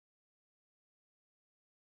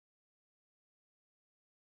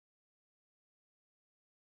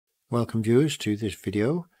Welcome viewers to this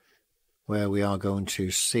video where we are going to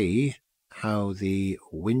see how the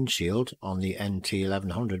windshield on the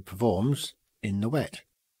NT1100 performs in the wet.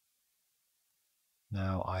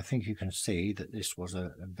 Now I think you can see that this was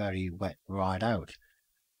a very wet ride out.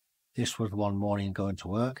 This was one morning going to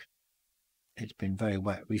work. It's been very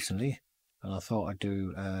wet recently and I thought I'd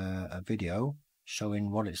do a video showing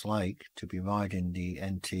what it's like to be riding the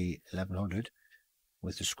NT1100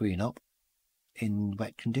 with the screen up in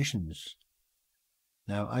wet conditions.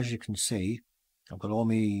 Now as you can see, I've got all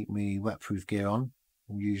my wetproof gear on.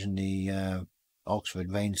 I'm using the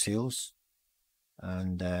Oxford rain seals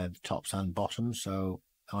and the tops and bottoms, so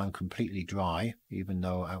I'm completely dry even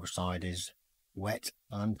though outside is wet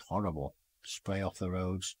and horrible. Spray off the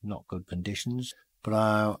roads, not good conditions, but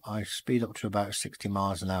I speed up to about 60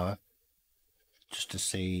 miles an hour just to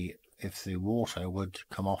see if the water would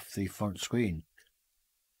come off the front screen,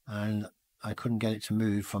 and I couldn't get it to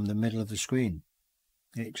move from the middle of the screen.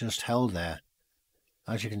 It just held there.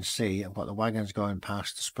 As you can see, I've got the wagons going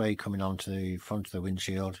past, the spray coming onto the front of the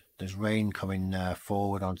windshield. There's rain coming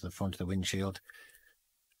forward onto the front of the windshield.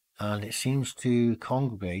 And it seems to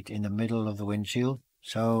congregate in the middle of the windshield.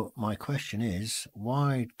 So my question is,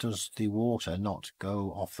 why does the water not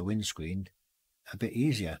go off the windscreen a bit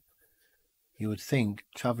easier? You would think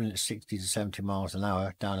travelling at 60 to 70 miles an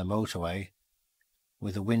hour down a motorway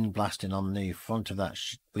with the wind blasting on the front of that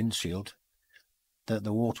windshield, that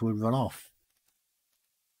the water would run off.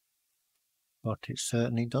 But it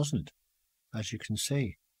certainly doesn't, as you can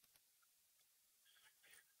see.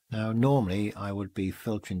 Now normally I would be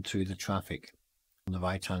filtering through the traffic on the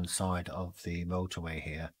right hand side of the motorway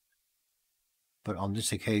here, but on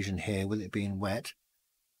this occasion here, with it being wet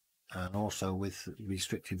and also with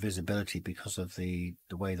restricted visibility because of the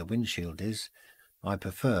way the windshield is, I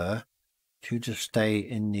prefer to just stay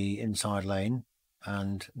in the inside lane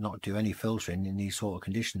and not do any filtering in these sort of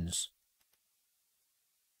conditions.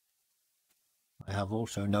 I have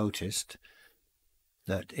also noticed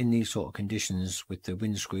that in these sort of conditions, with the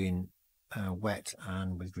windscreen wet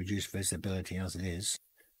and with reduced visibility as it is,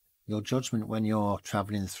 your judgment when you're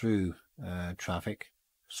travelling through traffic,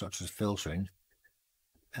 such as filtering,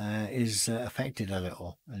 is affected a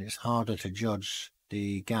little, and it's harder to judge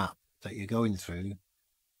the gap that you're going through.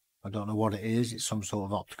 I don't know what it is, it's some sort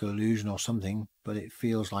of optical illusion or something, but it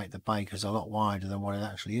feels like the bike is a lot wider than what it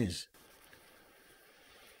actually is.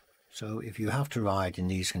 So if you have to ride in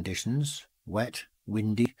these conditions, wet,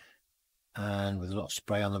 windy, and with a lot of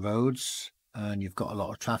spray on the roads, and you've got a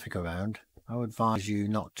lot of traffic around, I would advise you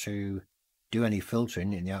not to do any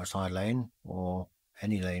filtering in the outside lane, or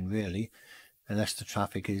any lane really, unless the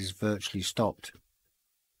traffic is virtually stopped.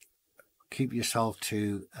 Keep yourself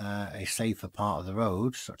to a safer part of the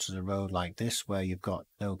road, such as a road like this where you've got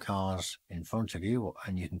no cars in front of you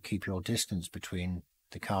and you can keep your distance between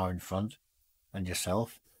the car in front and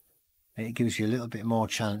yourself. It gives you a little bit more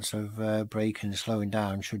chance of braking and slowing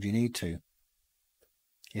down should you need to.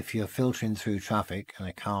 If you're filtering through traffic and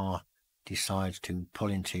a car decides to pull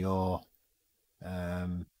into your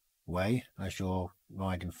way as you're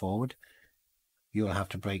riding forward, you'll have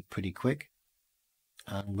to brake pretty quick.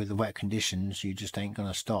 And with the wet conditions, you just ain't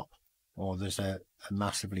going to stop, or there's a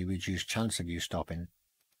massively reduced chance of you stopping.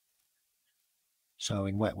 So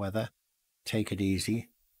in wet weather, take it easy.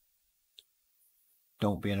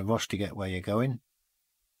 Don't be in a rush to get where you're going.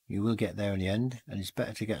 You will get there in the end, and it's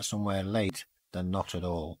better to get somewhere late than not at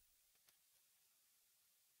all.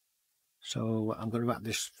 So I'm going to wrap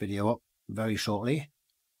this video up very shortly,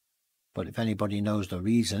 but if anybody knows the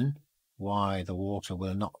reason why the water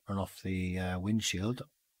will not run off the windshield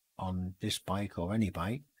on this bike or any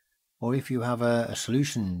bike, or if you have a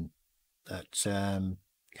solution that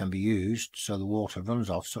can be used so the water runs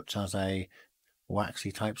off, such as a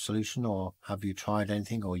waxy type solution, or have you tried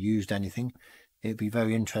anything or used anything, it'd be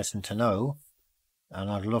very interesting to know, and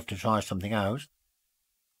I'd love to try something out.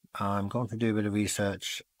 I'm going to do a bit of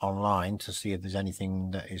research online to see if there's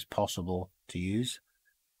anything that is possible to use.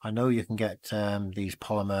 I know you can get these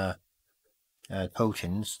polymer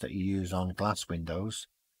coatings that you use on glass windows,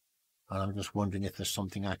 and I'm just wondering if there's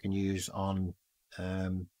something I can use on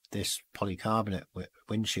this polycarbonate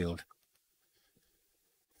windshield.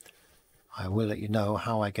 I will let you know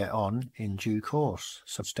how I get on in due course,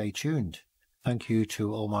 so stay tuned. Thank you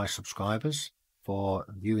to all my subscribers for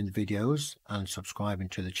viewing the videos and subscribing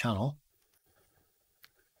to the channel.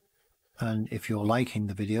 And if you're liking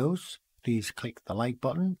the videos, please click the like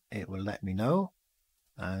button, it will let me know.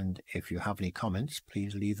 And if you have any comments,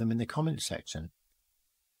 please leave them in the comment section.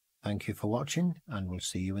 Thank you for watching, and we'll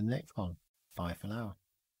see you in the next one. Bye for now.